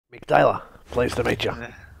Mick Taylor, pleased to meet you.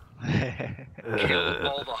 Kill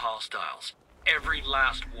all the hostiles. Every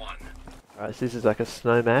last one. Alright, so this is like a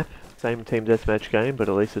snow map. Same team deathmatch game, but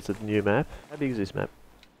at least it's a new map. How big is this map?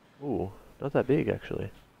 Ooh, not that big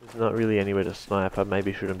actually. There's not really anywhere to snipe. I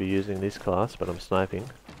maybe shouldn't be using this class, but I'm sniping.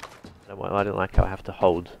 I don't like how I have to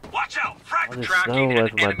hold. Watch out! Frag there's tracking snow an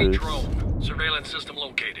over my enemy boots. drone. Surveillance system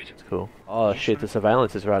located. It's cool. Oh shit, the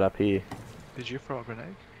surveillance is right up here. Did you throw a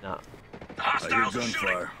grenade? Nah. Hostiles are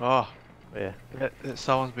shooting. Oh, Where?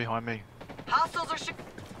 someone's behind me. Hostiles are shooting.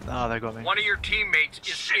 No, they got me. One of your teammates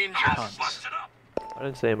is injured. Busted up. I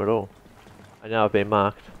don't see him at all. I know I've been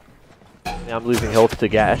marked. Now I'm losing health to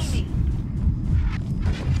gas.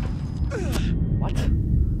 What?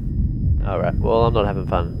 Alright, well I'm not having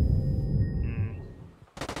fun.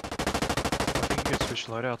 I think you could switch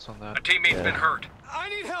loadouts on that. A teammate's been hurt. I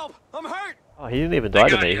need help! I'm hurt! Oh, he didn't even die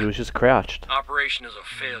to got me, ya. he was just crouched. Operation is a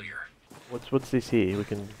failure. What's this here?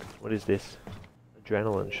 What is this?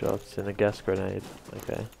 Adrenaline shots and a gas grenade.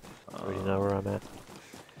 Okay. I already know where I'm at.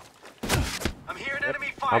 I'm hearing enemy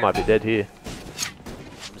I fire. might be dead here.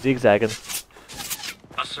 I'm zigzagging.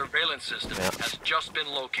 A surveillance system Yeah. has just been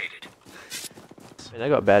located. I mean, they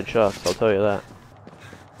got bad shots, I'll tell you that.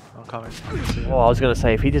 I'm coming. Oh, I was gonna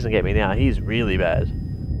say, if he doesn't get me now, he's really bad.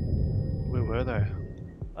 Where were they?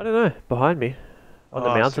 I don't know, behind me. On the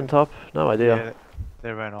Oh, mountaintop? No idea. Yeah,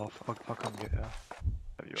 they ran off. I'll come get you.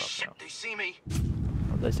 Have you up now? They see me.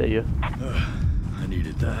 Oh, they say you. I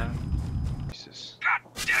needed that. Jesus. God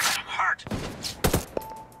damn it, I'm hurt.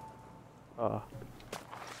 Oh.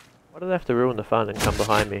 Why do they have to ruin the fun and come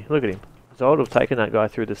behind me? Look at him. So I would have taken that guy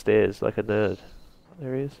through the stairs like a nerd. Oh,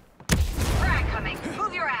 there he is. Frag coming.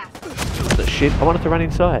 Move your ass. What the shit? I wanted to run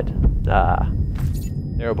inside. Ah.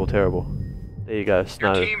 Terrible, terrible. There you go, Your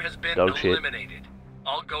snow. team has been Dog shit. eliminated.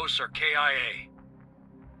 All ghosts are KIA.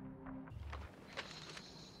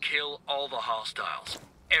 Kill all the hostiles.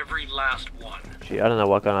 Every last one. Gee, I don't know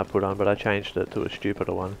what gun I put on, but I changed it to a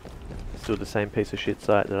stupider one. Still the same piece of shit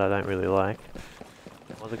sight that I don't really like.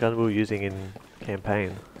 What was the gun we were using in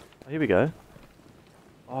campaign? Oh, here we go.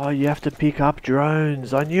 Oh, you have to pick up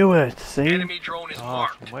drones. I knew it. See? Enemy drone is Oh,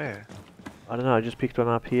 marked. from where? I don't know. I just picked one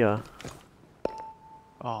up here.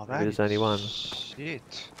 Oh, Maybe there's only one.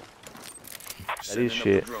 Shit. That is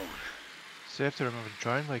shit. So you have to remember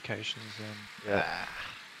drone locations and... Yeah.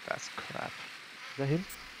 That's crap. Is that him?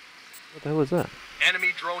 What the hell is that? Enemy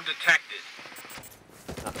drone detected.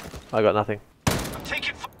 I got nothing. I'm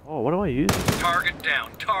taking Oh, what do I use? target down.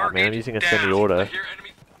 Oh Target man, I'm using a down. semi-auto. I hear enemy.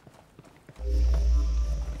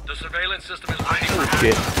 The surveillance system is ready for Oh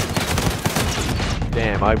shit.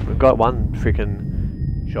 Damn, I got one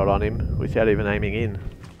freaking shot on him without even aiming in.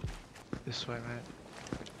 This way, mate.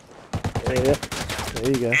 Yeah, there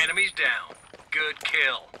you go. Enemies down. Good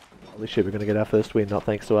kill. Holy shit, we're gonna get our first win, not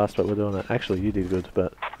thanks to us, but we're doing it. Actually, you did good,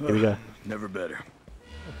 but here we go. Never better.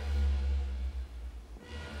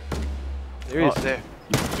 There he is. Oh, there.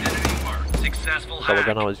 Enemy mark. Successful That's the hack.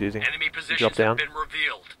 gun I was using. Enemy Drop positions down. have been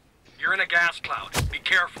revealed. You're in a gas cloud. Be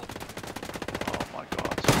careful. Oh my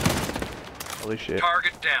god. Holy shit.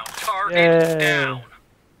 Target down. Target Yay. down.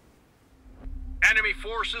 Enemy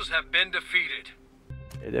forces have been defeated.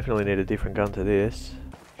 Yeah, definitely need a different gun to this.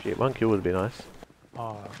 Shit, one kill would be nice.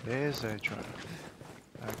 Oh, there's a drone.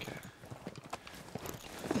 Okay.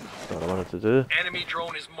 That's what I wanted to do. Enemy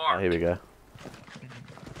drone is Oh, marked. here we go.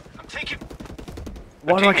 I'm taking.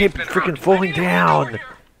 Why do I keep Teammate's been freaking hurt. falling down?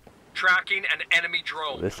 Tracking an enemy Oh,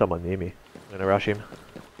 drone. there's someone near me. I'm gonna rush him.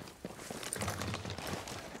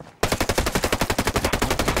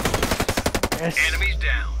 Yes! Enemies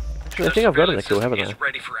down. Actually, I think I've got him to Surveillance kill, haven't system I? is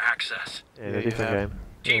ready for access. Yeah, in Yeah, a you different have. game.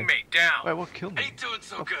 Yeah. Teammate down. Wait, what killed me? Ain't doing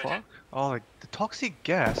so The good. fuck? Oh, like the toxic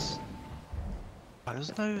gas. Oh,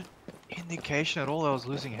 there's no indication at all I was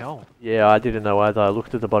losing health. Yeah, I didn't know either. I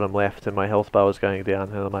looked at the bottom left and my health bar was going down,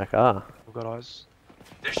 and I'm like, ah. I've got eyes.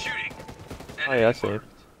 They're shooting. Oh yeah, I see him.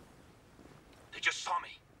 They just saw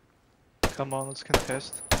me. Come on, let's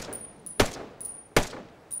contest.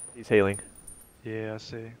 He's healing. Yeah, I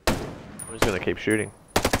see. I'm just gonna keep shooting.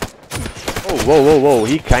 Oh, whoa, whoa, whoa,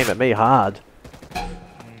 he came at me hard.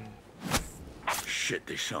 Shit,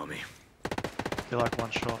 they saw me. Feel like one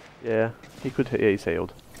shot. Yeah, yeah, he's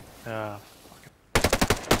healed. Ah,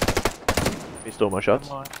 He stole my shots.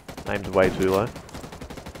 come on. Aimed way too low.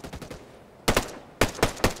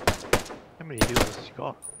 How many heals has he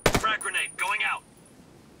got? Frag grenade going out.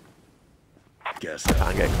 Guess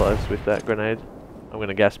Can't get close with that grenade. I'm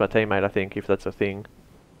gonna gas my teammate, I think, if that's a thing.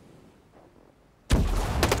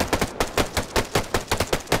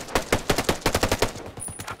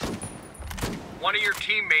 One of your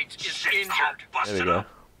teammates is injured. There we go.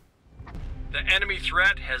 The enemy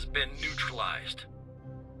threat has been neutralized.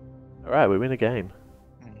 Alright, we win a game.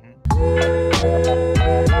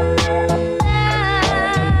 Mhm.